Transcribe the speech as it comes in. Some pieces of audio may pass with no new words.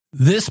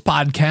This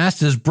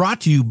podcast is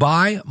brought to you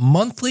by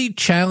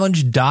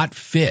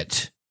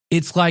monthlychallenge.fit.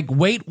 It's like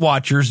Weight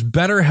Watchers,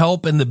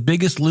 BetterHelp, and The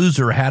Biggest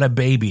Loser had a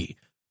baby.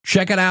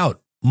 Check it out,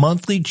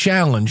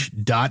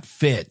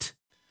 monthlychallenge.fit.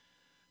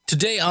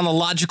 Today on the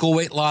Logical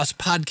Weight Loss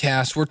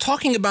Podcast, we're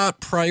talking about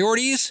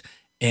priorities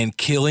and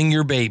killing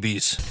your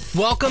babies.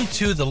 Welcome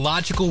to the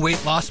Logical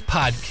Weight Loss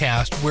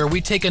Podcast, where we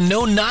take a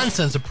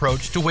no-nonsense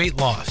approach to weight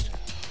loss.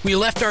 We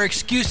left our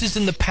excuses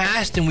in the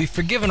past and we've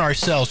forgiven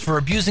ourselves for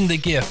abusing the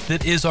gift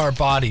that is our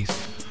bodies.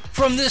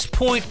 From this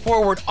point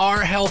forward, our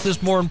health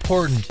is more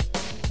important.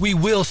 We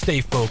will stay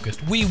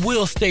focused. We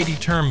will stay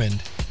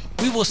determined.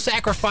 We will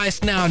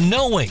sacrifice now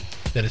knowing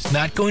that it's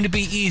not going to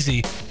be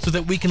easy so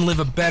that we can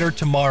live a better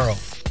tomorrow.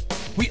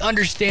 We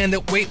understand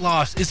that weight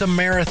loss is a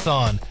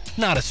marathon,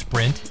 not a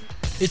sprint.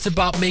 It's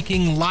about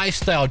making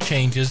lifestyle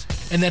changes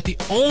and that the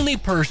only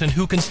person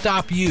who can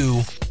stop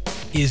you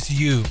is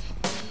you.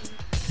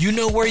 You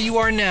know where you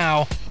are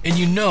now, and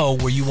you know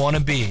where you want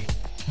to be.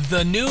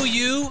 The new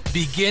you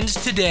begins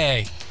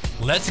today.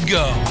 Let's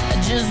go.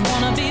 I just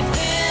want to be thin.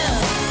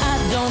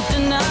 I don't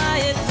deny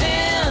it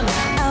thin.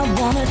 I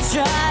want to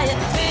try it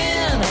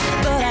thin,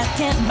 but I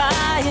can't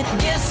buy it.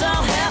 Guess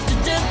I'll have to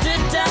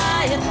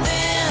diet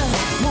thin.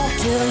 Won't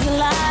kill your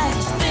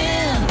life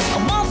thin. I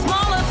want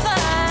smaller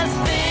thighs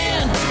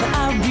thin, but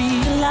I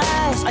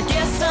realize I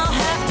guess I'll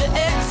have to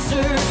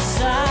exercise.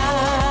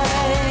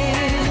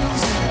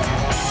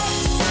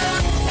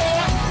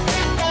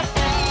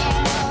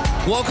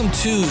 Welcome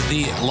to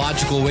the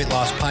Logical Weight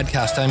Loss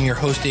Podcast. I'm your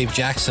host, Dave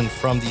Jackson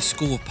from the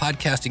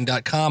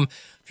schoolofpodcasting.com.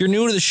 If you're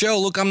new to the show,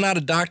 look, I'm not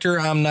a doctor.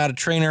 I'm not a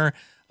trainer.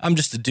 I'm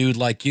just a dude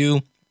like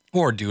you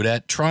or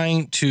dudette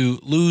trying to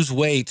lose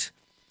weight.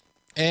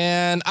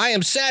 And I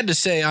am sad to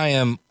say I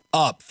am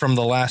up from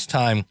the last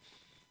time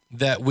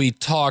that we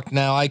talked.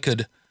 Now, I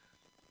could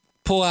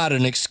pull out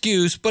an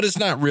excuse, but it's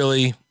not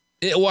really.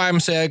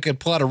 I'm saying I could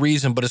pull out a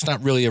reason, but it's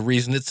not really a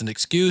reason. It's an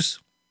excuse.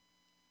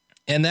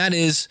 And that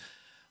is,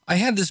 I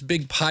had this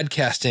big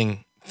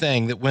podcasting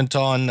thing that went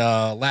on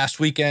last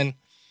weekend,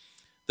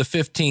 the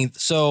 15th.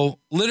 So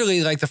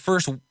literally like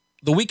the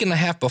week and a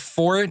half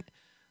before it,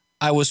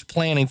 I was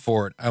planning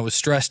for it. I was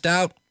stressed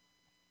out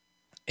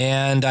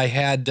and I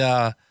had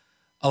a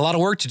lot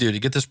of work to do to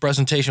get this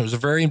presentation. It was a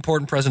very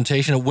important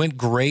presentation. It went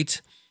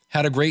great,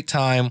 had a great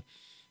time,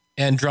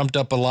 and drummed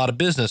up a lot of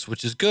business,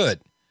 which is good.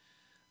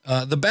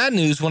 The bad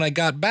news, when I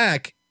got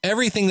back,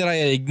 everything that I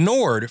had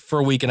ignored for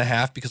a week and a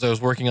half because I was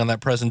working on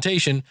that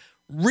presentation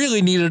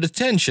really needed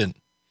attention.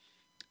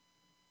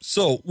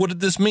 So what did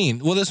this mean?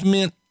 Well, this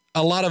meant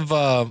a lot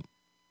of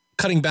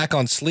cutting back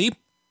on sleep.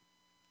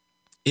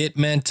 It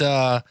meant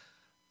a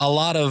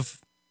lot of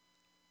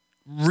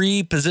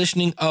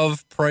repositioning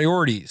of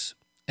priorities.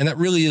 And that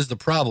really is the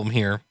problem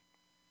here.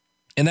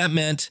 And that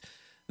meant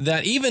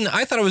that even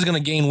I thought I was going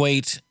to gain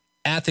weight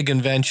at the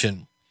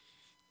convention.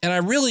 And I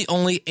really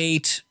only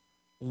ate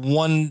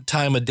one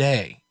time a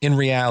day in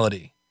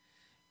reality.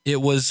 It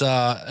was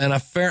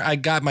I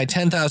got my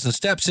 10,000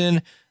 steps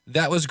in.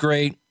 That was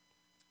great.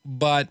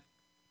 But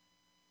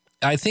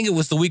I think it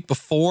was the week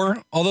before,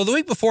 although the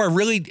week before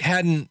I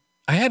hadn't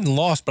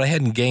lost, but I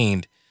hadn't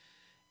gained.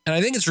 And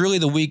I think it's really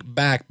the week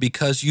back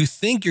because you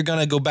think you're going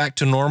to go back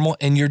to normal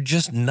and you're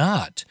just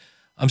not.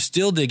 I'm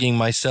still digging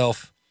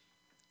myself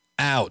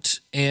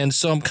out. And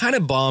so I'm kind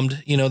of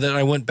bummed, that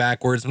I went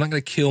backwards. I'm not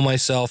going to kill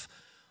myself,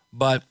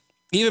 but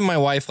even my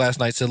wife last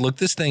night said, look,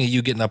 this thing of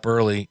you getting up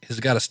early has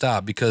got to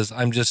stop because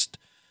I'm just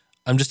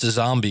a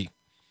zombie.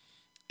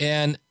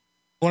 And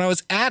when I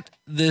was at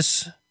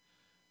this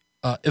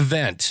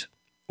event,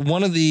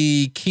 one of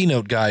the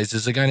keynote guys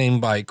is a guy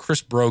named by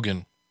Chris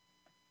Brogan.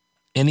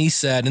 And he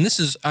said, and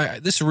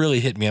this really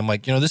hit me. I'm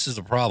like, this is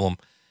a problem.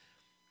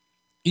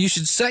 You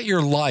should set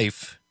your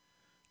life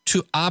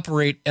to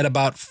operate at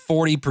about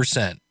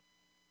 40%.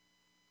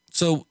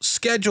 So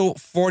schedule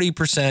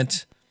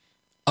 40%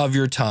 of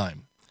your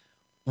time.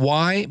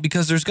 Why?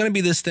 Because there's going to be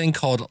this thing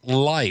called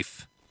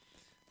life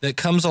that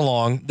comes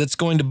along that's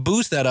going to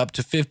boost that up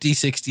to 50,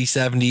 60,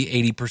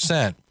 70,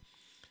 80%.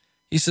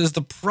 He says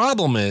the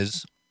problem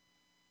is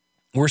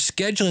we're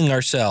scheduling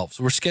ourselves.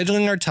 We're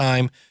scheduling our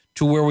time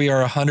to where we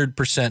are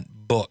 100%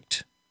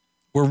 booked.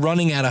 We're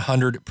running at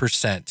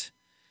 100%.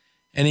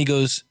 And he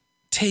goes,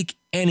 take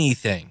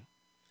anything,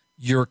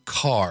 your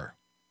car,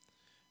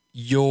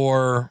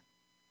 you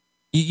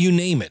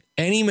name it,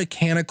 any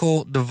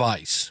mechanical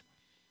device,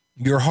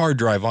 your hard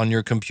drive on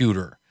your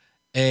computer,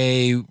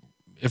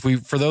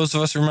 for those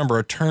of us who remember,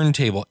 a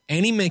turntable,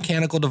 any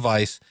mechanical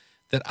device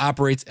that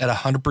operates at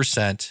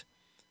 100%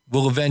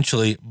 will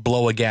eventually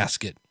blow a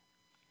gasket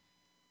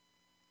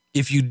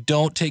if you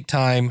don't take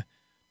time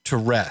to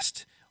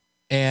rest.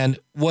 And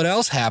what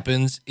else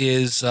happens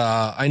is,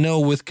 I know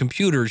with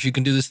computers, you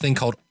can do this thing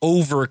called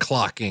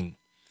overclocking,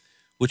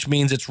 which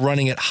means it's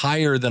running at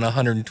higher than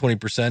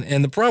 120%.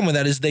 And the problem with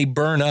that is they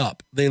burn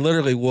up. They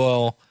literally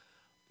will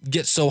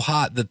get so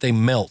hot that they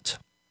melt.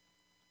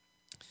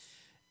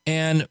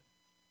 And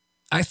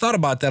I thought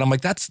about that. I'm like,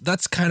 that's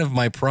kind of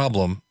my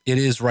problem. It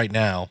is right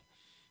now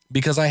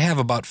because I have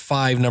about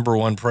 5 number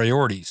one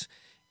priorities.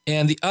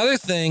 And the other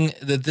thing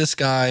that this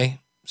guy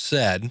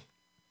said,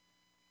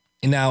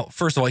 and now,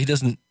 first of all, he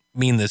doesn't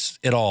mean this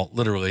at all,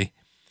 literally,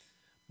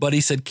 but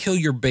he said, kill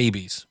your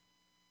babies.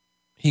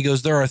 He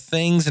goes, there are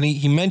things, and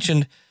he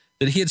mentioned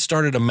that he had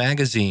started a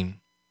magazine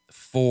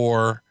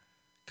for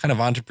kind of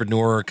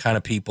entrepreneur kind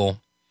of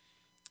people,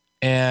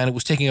 and it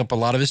was taking up a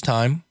lot of his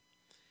time.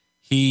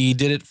 He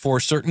did it for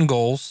certain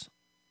goals,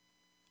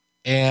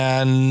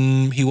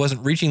 and he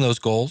wasn't reaching those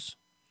goals,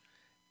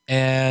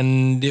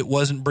 and it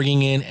wasn't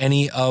bringing in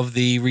any of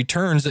the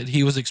returns that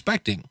he was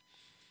expecting.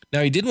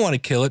 Now, he didn't want to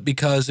kill it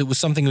because it was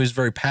something he was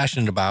very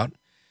passionate about.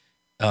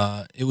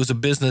 It was a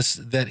business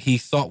that he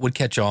thought would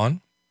catch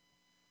on,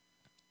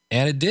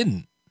 and it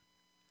didn't.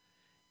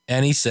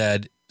 And he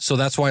said, so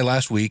that's why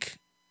last week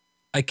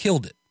I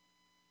killed it.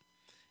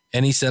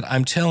 And he said,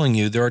 I'm telling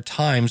you, there are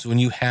times when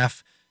you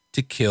have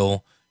to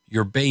kill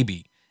your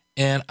baby.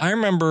 And I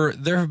remember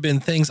there have been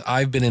things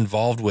I've been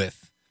involved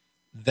with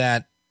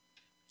that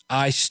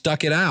I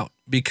stuck it out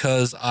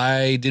because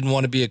I didn't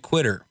want to be a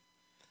quitter.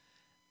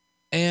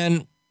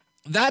 And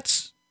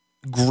that's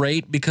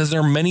great because there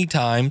are many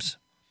times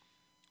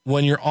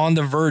when you're on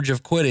the verge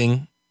of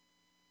quitting,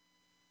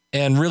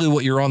 and really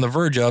what you're on the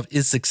verge of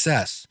is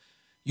success.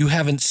 You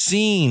haven't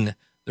seen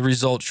the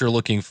results you're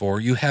looking for.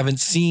 You haven't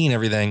seen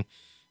everything,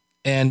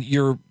 and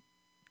you're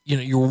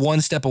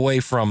one step away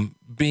from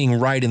being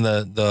right in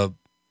the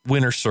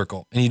winner's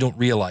circle, and you don't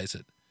realize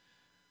it.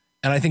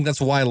 And I think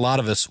that's why a lot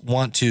of us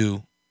want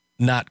to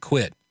not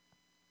quit,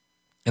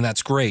 and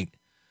that's great.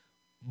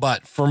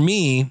 But for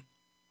me,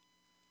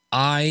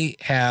 I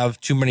have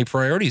too many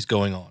priorities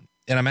going on.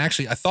 And I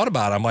thought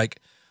about it. I'm like,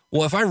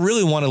 well, if I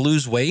really want to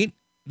lose weight,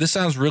 this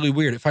sounds really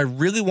weird. If I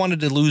really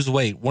wanted to lose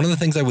weight, one of the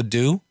things I would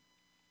do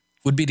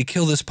would be to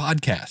kill this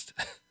podcast.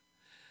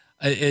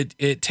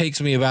 It takes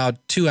me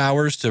about 2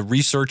 hours to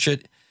research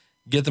it,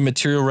 get the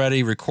material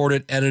ready, record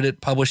it, edit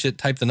it, publish it,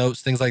 type the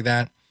notes, things like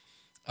that.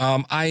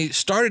 I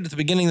started at the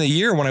beginning of the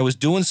year when I was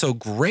doing so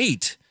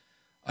great.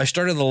 I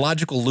started the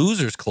Logical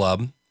Losers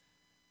Club,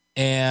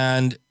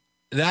 and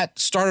that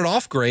started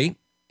off great,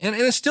 and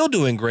it's still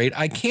doing great.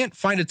 I can't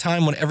find a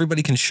time when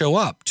everybody can show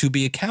up to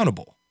be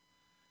accountable.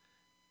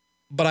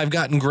 But I've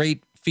gotten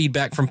great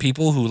feedback from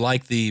people who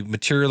like the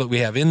material that we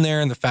have in there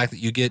and the fact that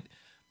you get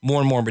more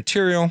and more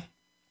material.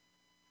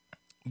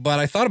 But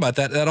I thought about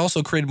that. That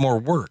also created more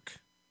work,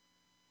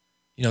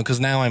 because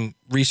now I'm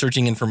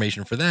researching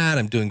information for that.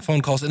 I'm doing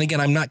phone calls. And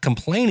again, I'm not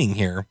complaining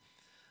here.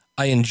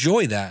 I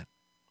enjoy that.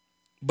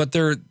 But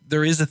there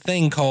is a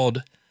thing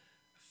called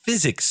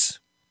physics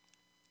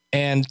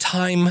and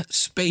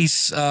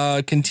time-space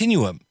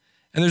continuum.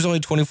 And there's only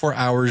 24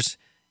 hours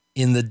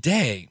in the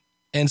day.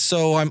 And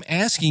so I'm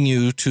asking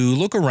you to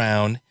look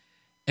around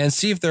and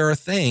see if there are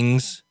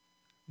things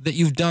that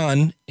you've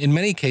done, in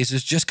many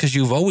cases, just because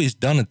you've always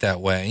done it that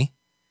way,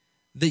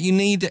 that you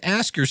need to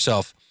ask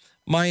yourself.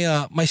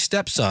 My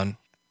stepson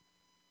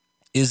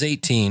is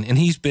 18, and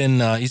he's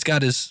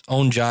got his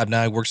own job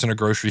now. He works in a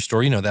grocery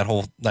store, that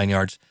whole 9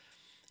 yards.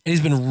 And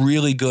he's been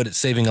really good at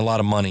saving a lot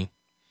of money.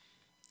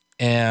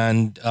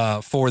 And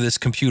for this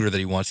computer that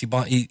he wants,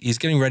 he's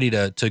getting ready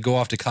to go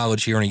off to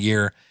college here in a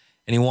year,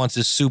 and he wants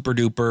this super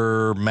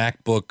duper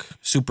MacBook,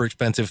 super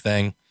expensive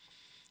thing.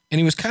 And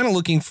he was kind of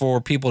looking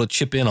for people to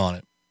chip in on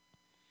it.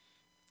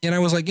 And I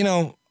was like,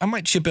 I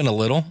might chip in a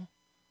little,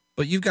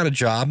 but you've got a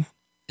job,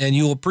 and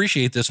you'll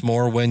appreciate this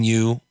more when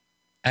you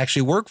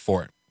actually work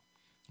for it.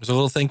 There's a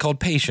little thing called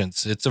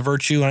patience. It's a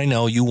virtue, and I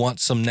know you want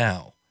some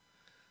now,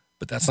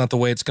 but that's not the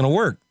way it's going to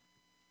work.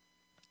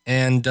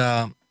 And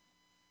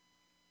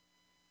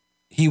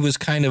he was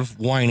kind of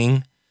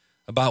whining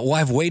about, well,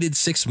 I've waited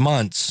 6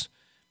 months,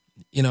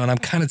 and I'm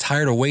kind of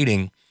tired of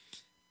waiting.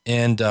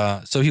 And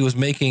so he was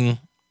making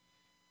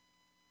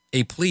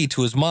a plea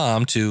to his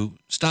mom to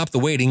stop the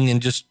waiting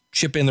and just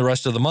chip in the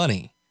rest of the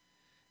money.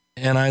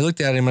 And I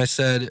looked at him and I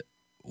said,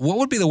 what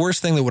would be the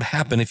worst thing that would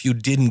happen if you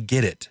didn't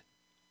get it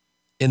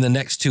in the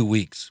next 2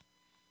 weeks?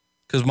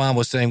 Because mom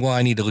was saying, well,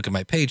 I need to look at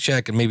my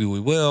paycheck and maybe we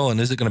will. And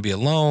is it going to be a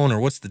loan or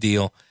what's the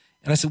deal?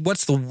 And I said,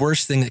 what's the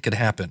worst thing that could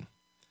happen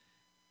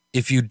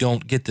if you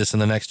don't get this in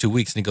the next 2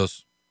 weeks? And he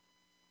goes,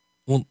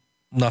 well,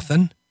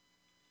 nothing.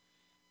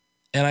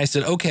 And I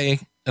said, okay.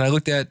 And I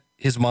looked at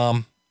his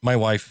mom, my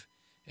wife,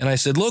 and I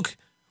said, look,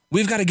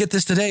 we've got to get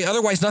this today.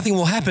 Otherwise, nothing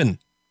will happen.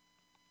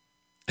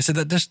 I said,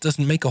 that just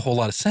doesn't make a whole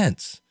lot of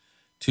sense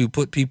to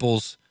put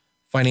people's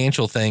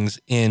financial things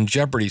in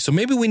jeopardy. So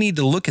maybe we need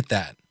to look at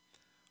that.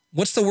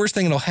 What's the worst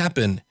thing that'll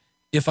happen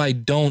if I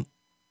don't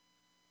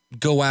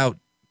go out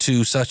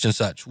to such and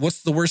such?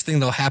 What's the worst thing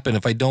that'll happen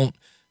if I don't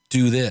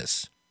do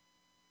this?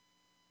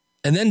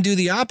 And then do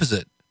the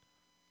opposite.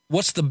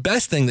 What's the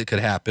best thing that could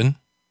happen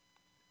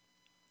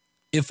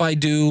if I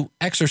do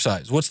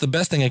exercise? What's the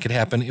best thing that could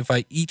happen if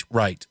I eat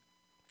right?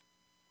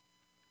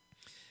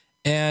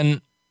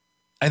 And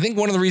I think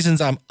one of the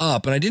reasons I'm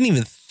up, and I didn't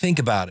even think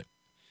about it,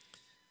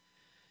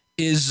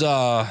 is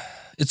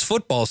it's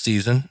football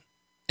season.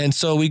 And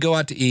so we go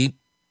out to eat,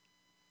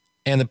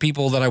 and the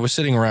people that I was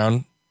sitting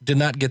around did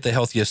not get the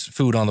healthiest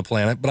food on the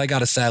planet, but I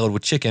got a salad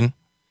with chicken.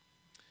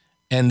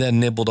 and then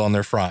nibbled on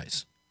their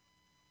fries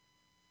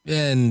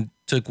and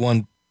took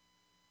one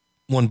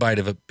bite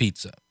of a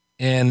pizza.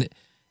 And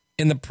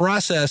in the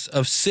process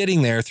of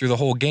sitting there through the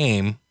whole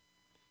game,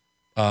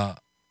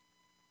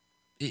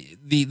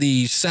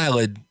 the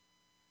salad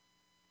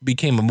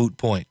became a moot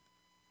point.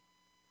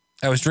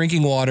 I was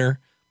drinking water,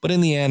 but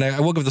in the end, I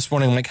woke up this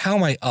morning, I'm like, how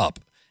am I up?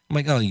 I'm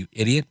like, oh, you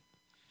idiot.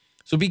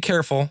 So be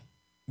careful,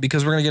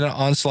 because we're going to get an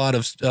onslaught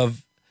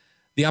of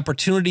the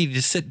opportunity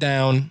to sit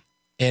down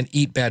and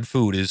eat bad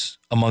food is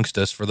amongst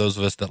us for those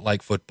of us that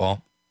like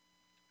football.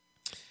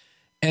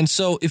 And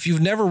so if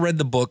you've never read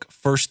the book,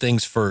 First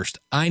Things First,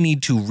 I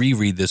need to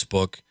reread this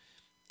book.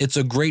 It's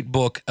a great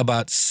book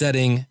about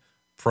setting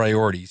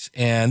priorities.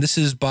 And this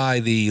is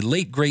by the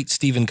late, great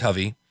Stephen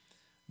Covey.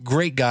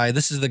 Great guy.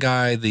 This is the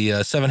guy,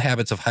 the 7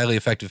 Habits of Highly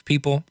Effective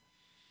People.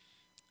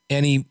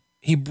 And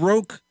he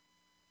broke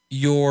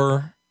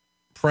your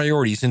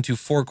priorities into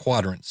 4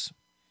 quadrants.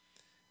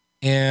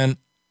 And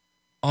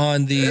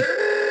on the...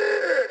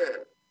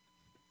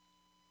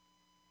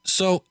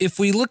 So if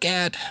we look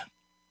at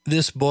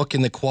this book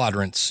in the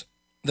quadrants,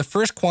 the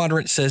first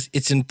quadrant says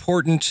it's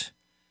important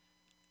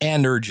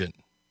and urgent.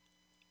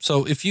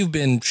 So if you've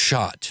been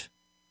shot,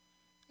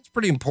 it's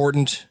pretty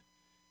important.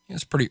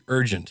 It's pretty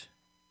urgent.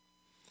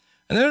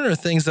 And then there are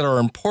things that are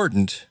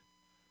important,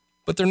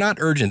 but they're not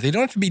urgent. They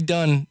don't have to be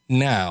done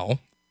now,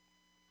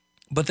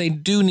 but they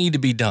do need to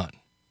be done.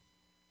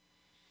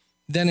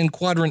 Then in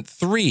quadrant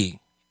 3,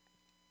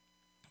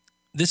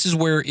 this is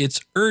where it's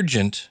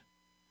urgent,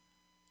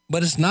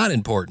 but it's not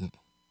important.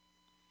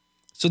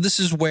 So this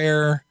is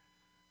where,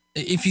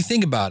 if you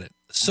think about it,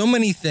 so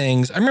many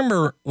things. I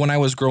remember when I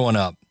was growing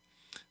up,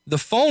 the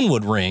phone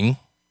would ring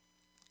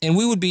and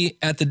we would be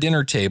at the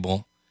dinner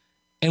table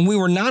and we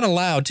were not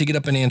allowed to get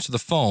up and answer the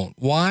phone.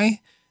 Why?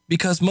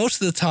 Because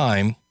most of the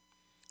time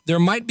there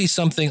might be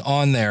something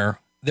on there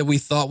that we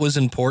thought was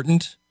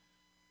important.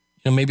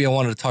 You know, maybe I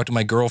wanted to talk to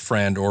my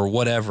girlfriend or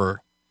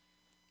whatever.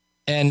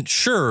 And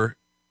sure,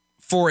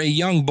 for a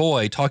young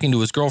boy talking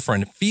to his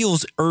girlfriend, it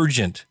feels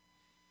urgent.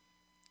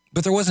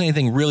 But there wasn't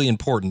anything really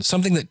important,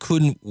 something that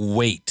couldn't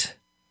wait.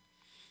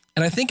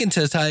 And I think in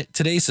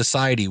today's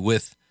society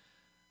with,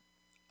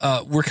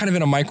 we're kind of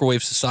in a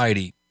microwave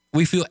society.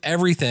 We feel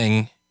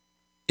everything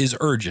is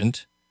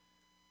urgent,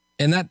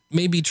 and that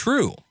may be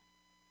true.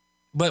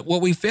 But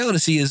what we fail to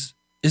see is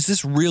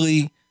this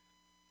really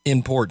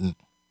important?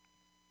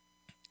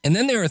 And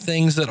then there are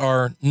things that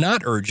are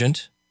not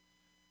urgent,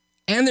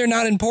 and they're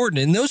not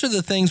important. And those are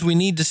the things we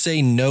need to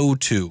say no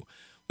to.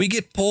 We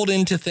get pulled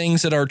into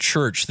things at our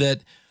church that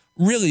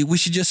really, we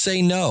should just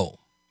say no,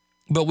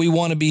 but we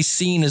want to be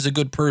seen as a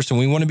good person.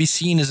 We want to be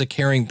seen as a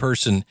caring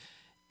person.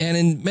 And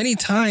in many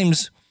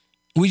times,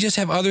 we just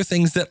have other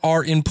things that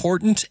are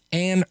important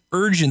and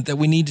urgent that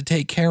we need to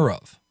take care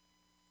of.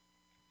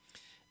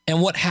 And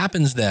what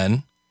happens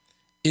then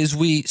is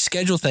we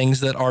schedule things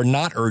that are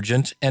not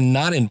urgent and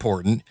not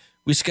important.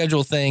 We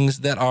schedule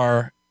things that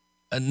are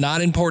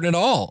not important at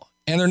all,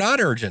 and they're not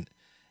urgent.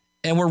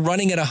 And we're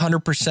running at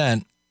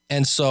 100%.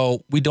 And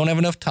so we don't have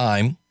enough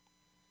time.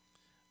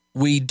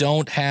 We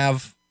don't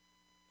have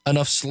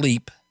enough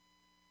sleep.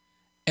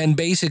 And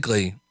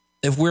basically,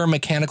 if we're a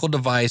mechanical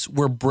device,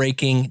 we're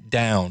breaking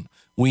down.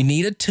 We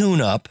need a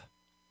tune-up.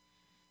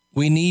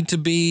 We need to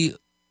be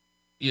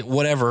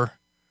whatever.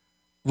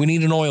 We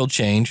need an oil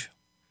change.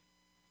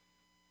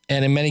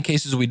 And in many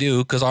cases we do,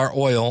 because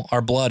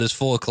our blood is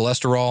full of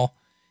cholesterol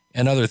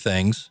and other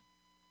things.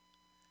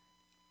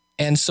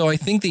 And so I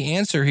think the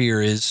answer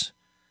here is,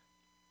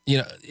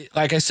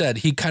 like I said,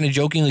 he kind of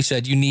jokingly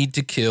said, you need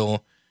to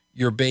kill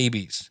your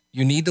babies.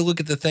 You need to look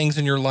at the things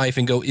in your life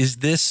and go, is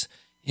this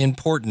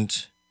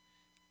important?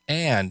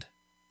 And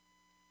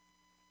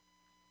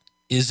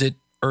is it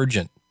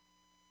urgent?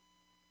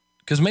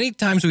 Because many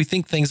times we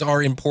think things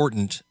are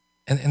important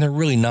and they're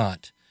really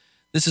not.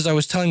 I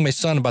was telling my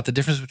son about the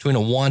difference between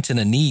a want and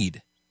a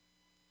need.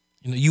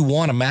 You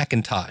want a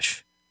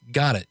Macintosh.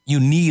 Got it. You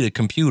need a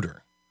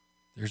computer.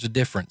 There's a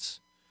difference.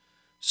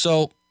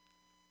 So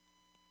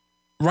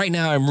right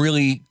now I'm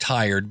really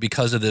tired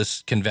because of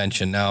this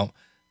convention. Now,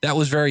 that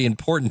was very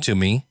important to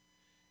me.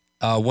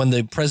 When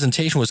the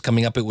presentation was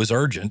coming up, it was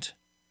urgent.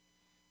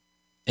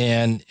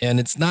 And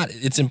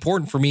it's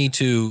important for me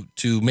to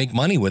make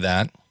money with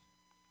that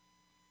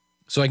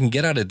so I can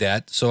get out of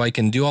debt, so I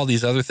can do all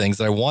these other things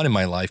that I want in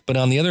my life. But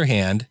on the other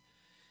hand,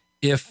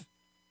 if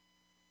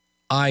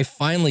I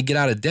finally get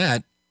out of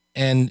debt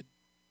and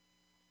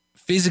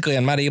physically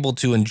I'm not able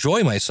to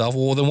enjoy myself,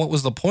 well, then what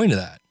was the point of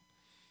that?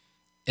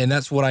 And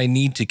that's what I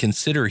need to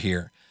consider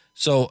here.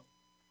 So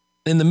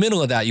in the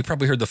middle of that, you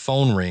probably heard the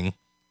phone ring.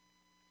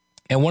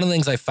 And one of the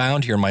things I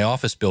found here in my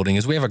office building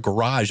is we have a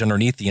garage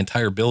underneath the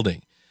entire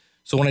building.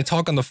 So when I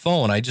talk on the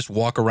phone, I just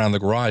walk around the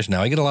garage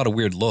now. I get a lot of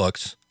weird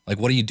looks. Like,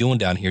 what are you doing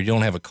down here? You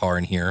don't have a car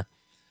in here.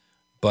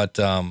 But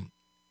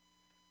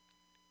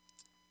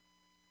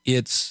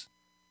it's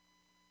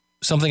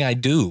something I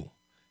do,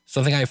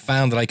 something I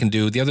found that I can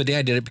do. The other day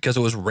I did it because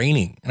it was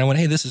raining. And I went,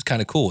 hey, this is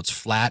kind of cool. It's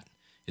flat.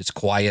 It's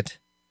quiet.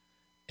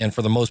 And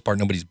for the most part,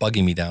 nobody's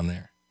bugging me down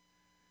there.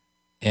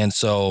 And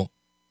so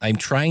I'm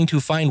trying to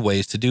find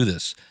ways to do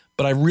this,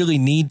 but I really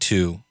need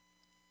to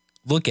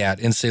look at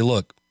and say,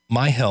 look,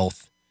 my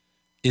health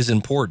is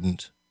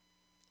important.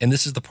 And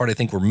this is the part I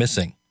think we're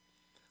missing.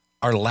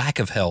 Our lack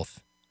of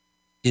health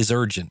is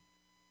urgent.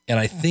 And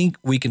I think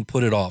we can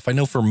put it off. I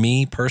know for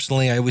me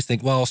personally, I always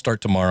think, well, I'll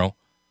start tomorrow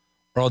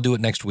or I'll do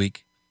it next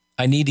week.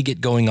 I need to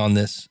get going on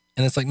this.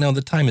 And it's like, no,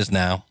 the time is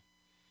now.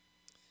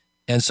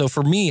 And so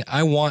for me,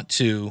 I want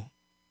to,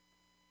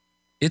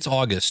 it's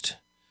August.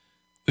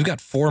 We've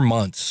got 4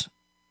 months.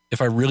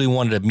 If I really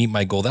wanted to meet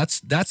my goal,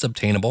 that's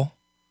obtainable.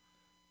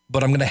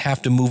 But I'm going to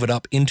have to move it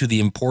up into the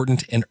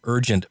important and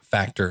urgent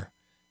factor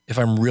if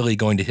I'm really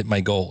going to hit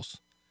my goals.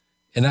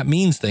 And that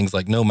means things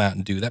like no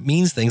Mountain Dew. That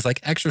means things like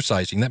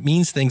exercising. That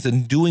means things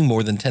like doing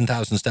more than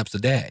 10,000 steps a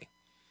day.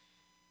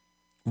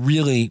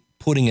 Really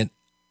putting it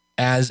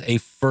as a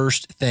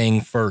first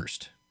thing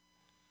first.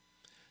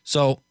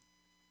 So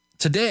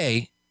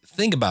today,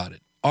 think about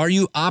it. Are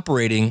you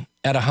operating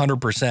at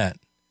 100%?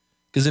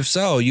 Because if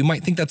so, you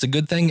might think that's a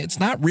good thing. It's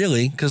not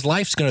really, because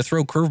life's going to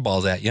throw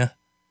curveballs at you.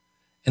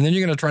 And then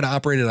you're going to try to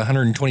operate at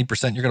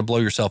 120%. You're going to blow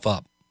yourself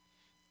up.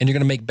 And you're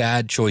going to make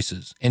bad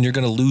choices. And you're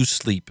going to lose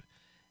sleep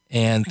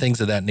and things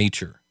of that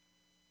nature.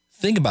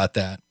 Think about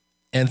that.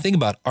 And think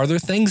about, are there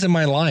things in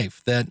my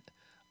life that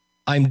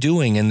I'm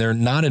doing and they're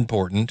not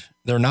important,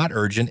 they're not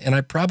urgent, and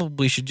I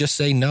probably should just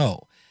say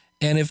no?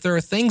 And if there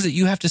are things that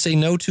you have to say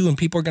no to and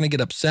people are going to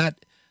get upset,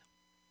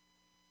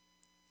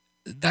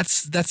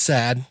 that's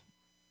sad,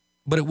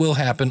 but it will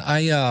happen.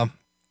 I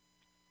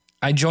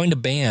joined a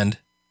band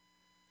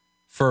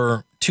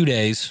for 2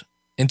 days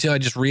until I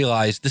just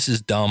realized this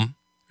is dumb.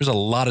 There's a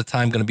lot of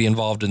time going to be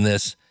involved in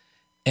this,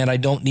 and I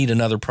don't need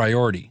another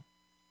priority.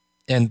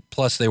 And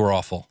plus, they were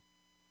awful.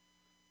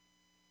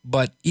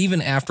 But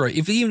even after,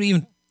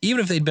 even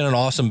if they'd been an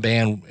awesome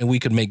band and we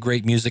could make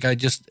great music,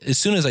 as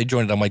soon as I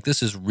joined it, I'm like,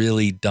 this is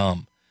really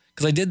dumb.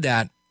 Because I did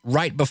that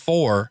right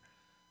before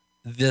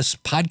this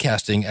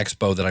podcasting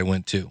expo that I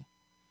went to.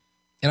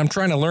 And I'm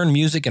trying to learn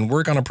music and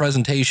work on a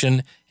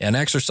presentation and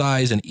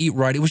exercise and eat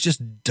right. It was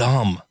just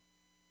dumb.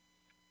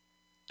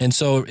 And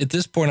so at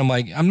this point, I'm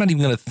like, I'm not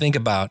even going to think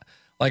about,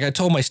 like I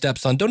told my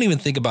stepson, don't even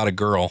think about a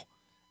girl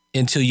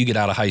until you get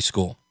out of high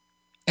school.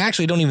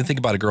 Actually, don't even think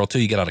about a girl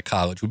till you get out of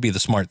college would be the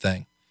smart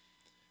thing.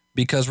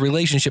 Because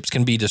relationships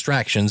can be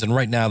distractions. And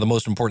right now, the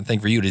most important thing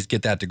for you is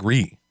get that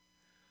degree.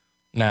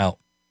 Now,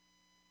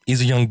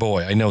 he's a young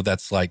boy. I know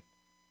that's like,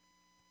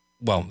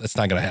 well, that's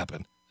not going to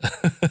happen.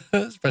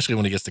 Especially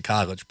when he gets to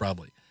college,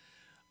 probably.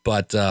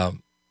 But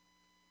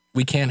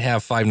we can't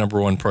have 5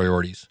 number one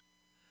priorities.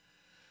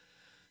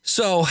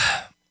 So,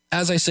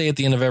 as I say at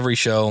the end of every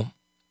show,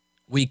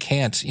 we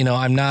can't,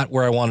 I'm not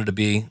where I wanted to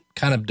be.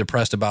 Kind of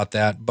depressed about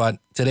that. But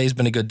today's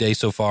been a good day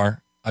so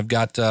far. I've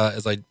got,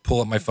 as I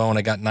pull up my phone,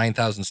 I got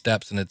 9,000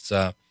 steps and it's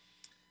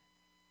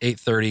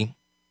 8:30.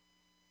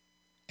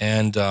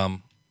 And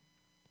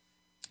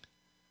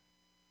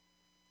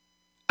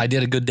I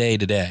did a good day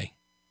today.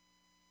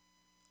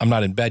 I'm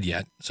not in bed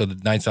yet, so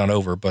the night's not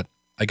over, but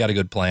I got a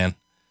good plan.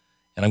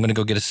 And I'm going to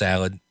go get a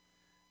salad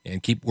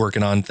and keep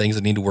working on things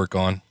I need to work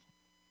on.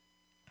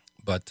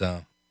 But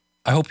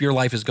I hope your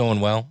life is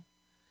going well.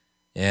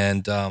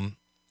 And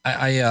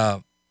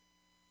I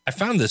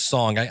found this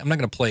song. I'm not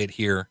going to play it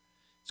here.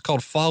 It's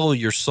called Follow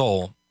Your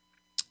Soul.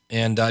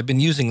 And I've been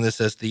using this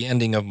as the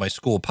ending of my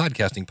school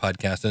podcasting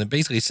podcast. And it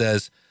basically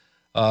says,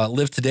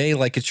 live today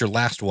like it's your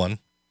last one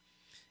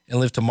and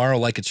live tomorrow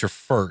like it's your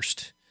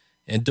first.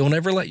 And don't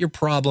ever let your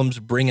problems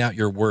bring out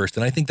your worst.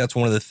 And I think that's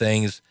one of the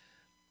things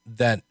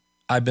that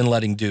I've been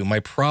letting do. My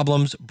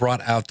problems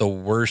brought out the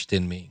worst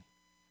in me.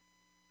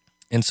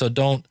 And so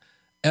don't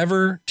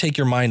ever take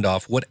your mind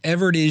off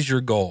whatever it is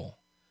your goal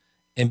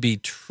and be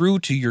true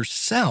to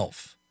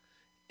yourself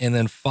and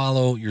then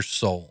follow your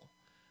soul.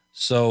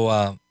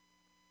 So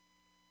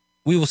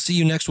we will see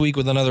you next week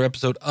with another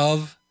episode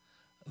of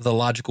the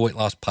Logical Weight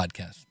Loss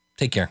Podcast.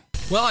 Take care.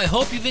 Well, I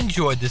hope you've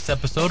enjoyed this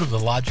episode of the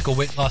Logical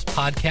Weight Loss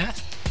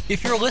Podcast.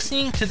 If you're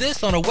listening to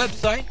this on a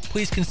website,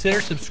 please consider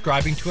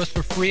subscribing to us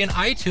for free in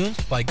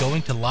iTunes by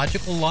going to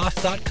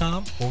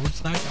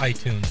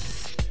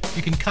logicalloss.com/iTunes.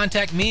 You can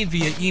contact me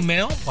via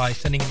email by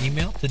sending an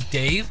email to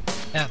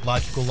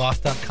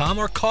dave@logicalloss.com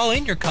or call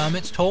in your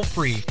comments toll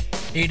free,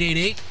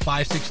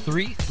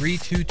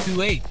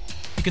 888-563-3228.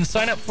 You can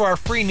sign up for our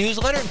free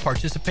newsletter and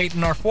participate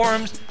in our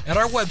forums at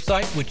our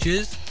website, which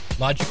is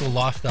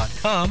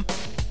logicalloss.com.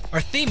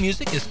 Our theme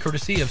music is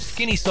courtesy of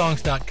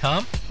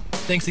skinnysongs.com.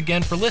 Thanks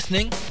again for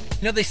listening.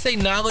 They say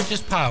knowledge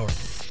is power.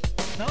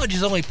 Knowledge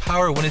is only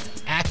power when it's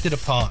acted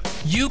upon.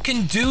 You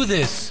can do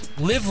this.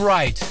 Live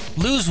right.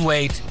 Lose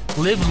weight.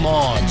 Live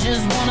long. I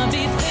just wanna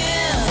be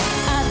thin.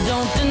 I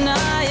don't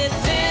deny it.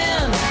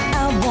 Thin.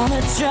 I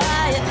wanna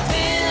try it.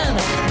 Thin.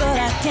 But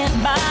I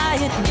can't buy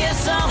it.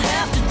 Guess I'll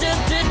have to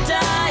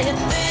diet.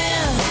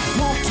 Thin.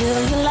 Won't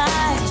tell you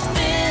lies.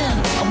 Thin.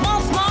 I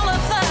want smaller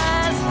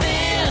thighs.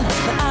 Thin.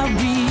 But I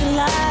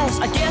realize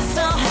I guess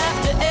I'll have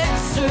to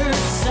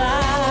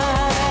exercise.